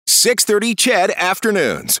6:30 CHED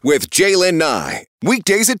Afternoons with Jaylen Nye.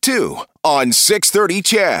 Weekdays at 2 on 6:30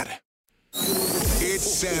 CHED. It's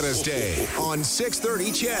Santa's Day on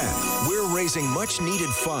 6:30 CHED. We're raising much-needed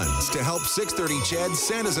funds to help 6:30 CHED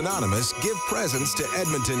Santa's Anonymous give presents to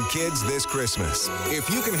Edmonton kids this Christmas. If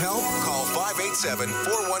you can help, call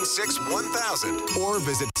 587-416-1000 or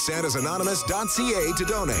visit santasanonymous.ca to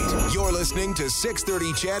donate. You're listening to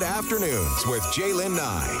 6:30 CHED Afternoons with Jaylen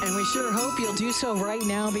Nye. And we sure hope you'll do so right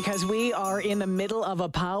now because we are in the middle of a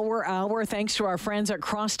power hour thanks to our friends at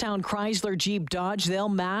Crosstown Chrysler Jeep Dodge. They'll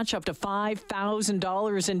match up to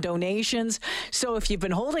 $5,000 in donations. So if you've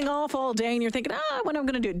been holding off all day and you're thinking, what am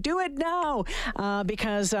I going to do it now,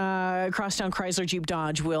 because Crosstown Chrysler Jeep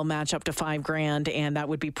Dodge will match up to $5,000, and that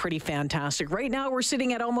would be pretty fantastic. Right now we're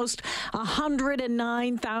sitting at almost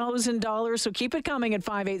 $109,000. So keep it coming at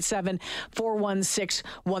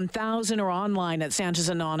 587-416-1000 or online at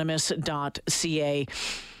santasanonymous.ca.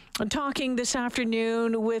 I'm talking this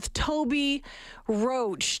afternoon with Toby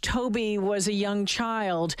Roach. Toby was a young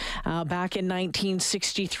child back in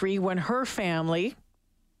 1963 when her family,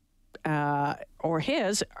 her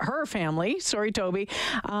family, sorry, Toby,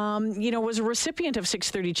 was a recipient of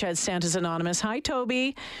 6:30 CHED Santa's Anonymous. Hi,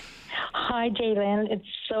 Toby. Hi, Jaylen. It's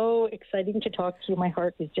so exciting to talk to you. My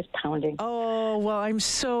heart is just pounding. Oh, well, I'm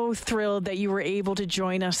so thrilled that you were able to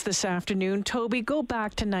join us this afternoon. Toby, go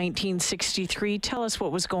back to 1963. Tell us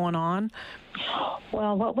what was going on.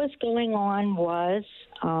 Well, what was going on was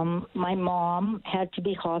my mom had to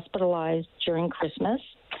be hospitalized during Christmas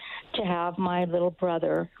to have my little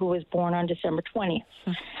brother, who was born on December 20th.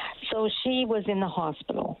 So she was in the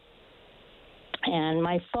hospital. And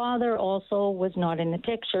my father also was not in the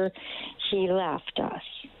picture. He left us.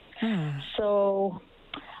 So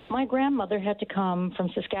my grandmother had to come from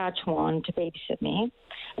Saskatchewan to babysit me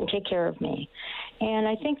and take care of me. And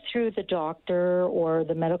I think through the doctor or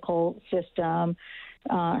the medical system,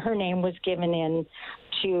 her name was given in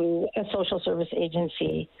to a social service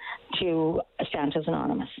agency, to Santa's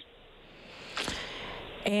Anonymous.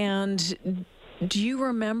 And do you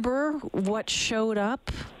remember what showed up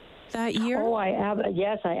that year? Oh,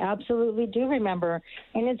 yes, I absolutely do remember.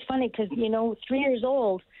 And it's funny because, 3 years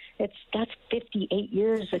old, that's 58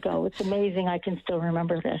 years ago. It's amazing I can still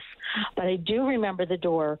remember this. But I do remember the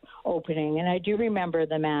door opening, and I do remember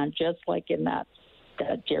the man, just like in that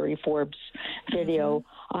Jerry Forbes video.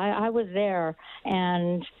 Mm-hmm. I was there,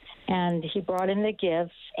 and he brought in the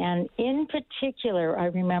gifts. And in particular, I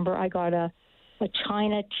remember I got a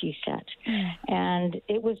China tea set. And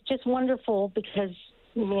it was just wonderful because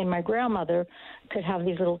me and my grandmother could have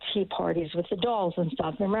these little tea parties with the dolls and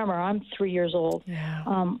stuff. Remember, I'm 3 years old. Yeah.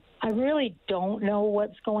 I really don't know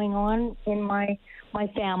what's going on in my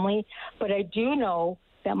family, but I do know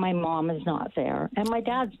that my mom is not there, and my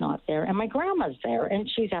dad's not there, and my grandma's there, and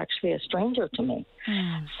she's actually a stranger to me.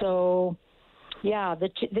 So, yeah, the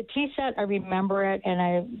tea set, I remember it, and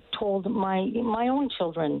I told my own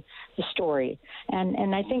children the story.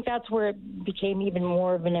 And I think that's where it became even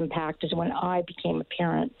more of an impact, is when I became a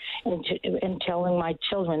parent and telling my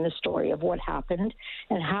children the story of what happened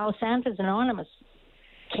and how Santa's Anonymous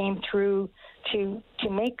came through to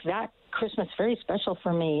make that Christmas very special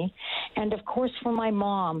for me. And, of course, for my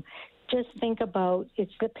mom. Just think about,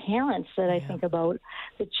 it's the parents that I think about.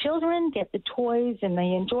 The children get the toys and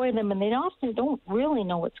they enjoy them, and they often don't really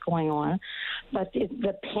know what's going on. But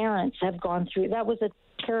the parents have gone through. That was a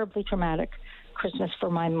terribly traumatic Christmas for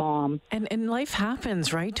my mom. And life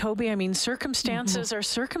happens, right, Toby? I mean, circumstances are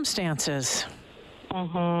circumstances.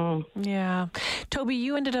 Mm-hmm. Yeah. Toby,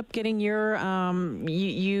 you ended up getting your,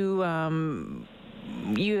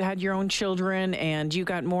 you had your own children, and you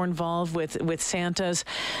got more involved with Santa's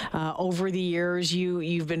over the years.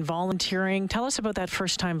 You've been volunteering. Tell us about that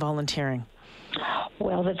first time volunteering.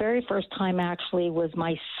 Well, the very first time actually was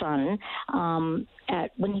my son.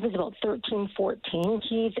 When he was about 13, 14,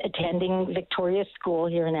 he's attending Victoria School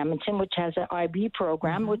here in Edmonton, which has an IB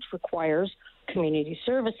program, which requires community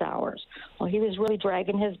service hours. Well, he was really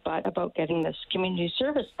dragging his butt about getting this community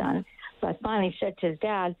service done. So I finally said to his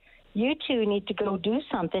dad, you two need to go do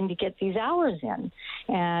something to get these hours in.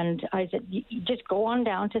 And I said, you just go on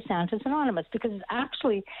down to Santa's Anonymous, because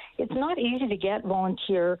it's not easy to get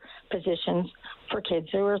volunteer positions for kids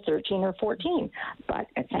who are 13 or 14. But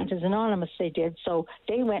at Santa's Anonymous they did. So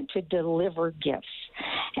they went to deliver gifts.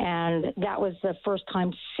 And that was the first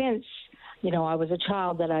time since, I was a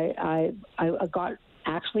child that I got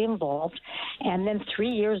actually involved. And then 3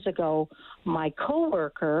 years ago, my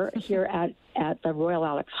coworker here at the Royal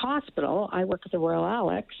Alex Hospital, I work at the Royal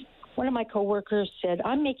Alex, one of my coworkers said,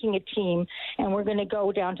 I'm making a team, and we're going to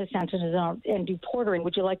go down to Santa Ana and do portering.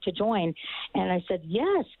 Would you like to join? And I said,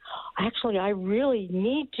 yes. Actually, I really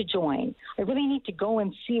need to join. I really need to go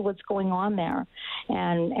and see what's going on there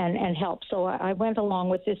and help. So I went along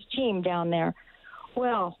with this team down there.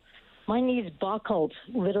 Well, my knees buckled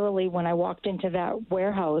literally when I walked into that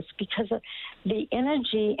warehouse because of the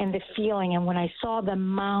energy and the feeling. And when I saw the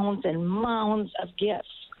mounds and mounds of gifts,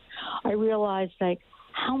 I realized, like,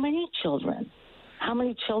 how many children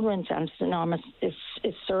Santa Anonymous is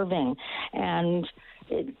serving. And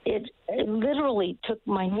it literally took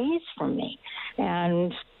my knees from me.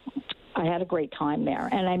 And I had a great time there.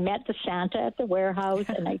 And I met the Santa at the warehouse,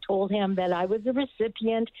 and I told him that I was a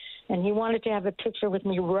recipient, and he wanted to have a picture with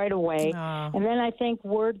me right away. Oh. And then I think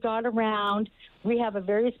word got around. We have a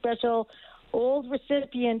very special old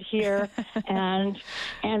recipient here, and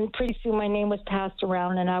pretty soon my name was passed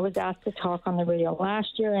around, and I was asked to talk on the radio last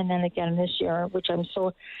year and then again this year, which I'm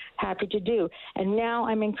so happy to do. And now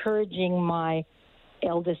I'm encouraging my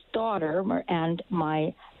eldest daughter and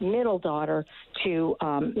my middle daughter to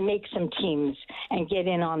make some teams and get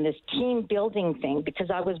in on this team building thing,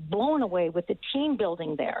 because I was blown away with the team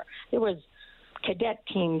building there. There was cadet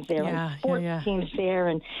teams there and sports teams there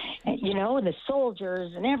and you know, and the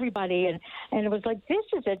soldiers and everybody, and it was like, this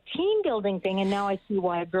is a team building thing. And now I see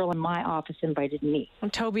why a girl in my office invited me. Well,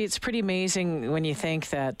 Toby, it's pretty amazing when you think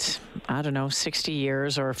that, I don't know, 60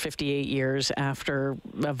 years or 58 years after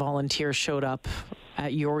a volunteer showed up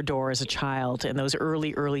at your door as a child, and those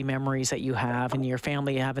early memories that you have, and your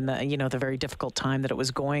family having the, you know, the very difficult time that it was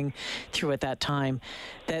going through at that time,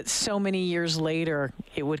 that so many years later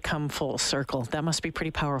it would come full circle. That must be pretty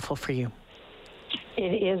powerful for you.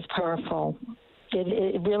 It is powerful.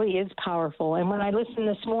 It really is powerful. And when I listened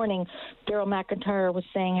this morning, Daryl McIntyre was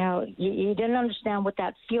saying how you didn't understand what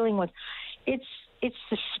that feeling was. It's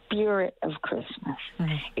the spirit of Christmas.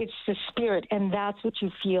 Mm-hmm. It's the spirit, and that's what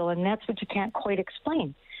you feel, and that's what you can't quite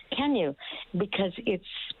explain, can you? Because it's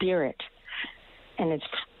spirit, and it's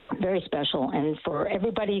very special. And for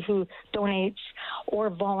everybody who donates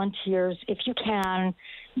or volunteers, if you can,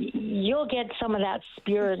 you'll get some of that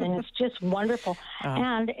spirit, and it's just wonderful.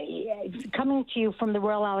 And coming to you from the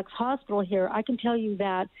Royal Alex Hospital here, I can tell you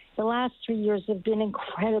that the last 3 years have been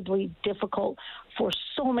incredibly difficult for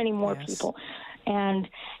so many more people. And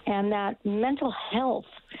that mental health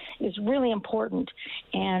is really important.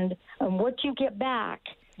 And what you get back,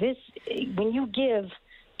 when you give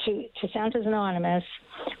to Santa's Anonymous,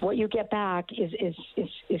 what you get back is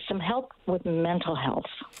some help with mental health.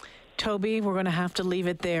 Toby, we're going to have to leave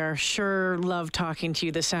it there. Sure love talking to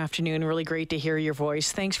you this afternoon. Really great to hear your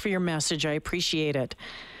voice. Thanks for your message. I appreciate it.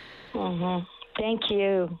 Mm-hmm. Thank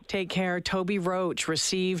you. Take care. Toby Roach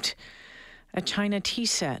received a China tea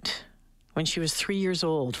set when she was 3 years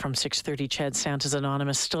old from 6:30 CHED. Santa's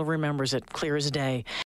Anonymous still remembers it clear as day.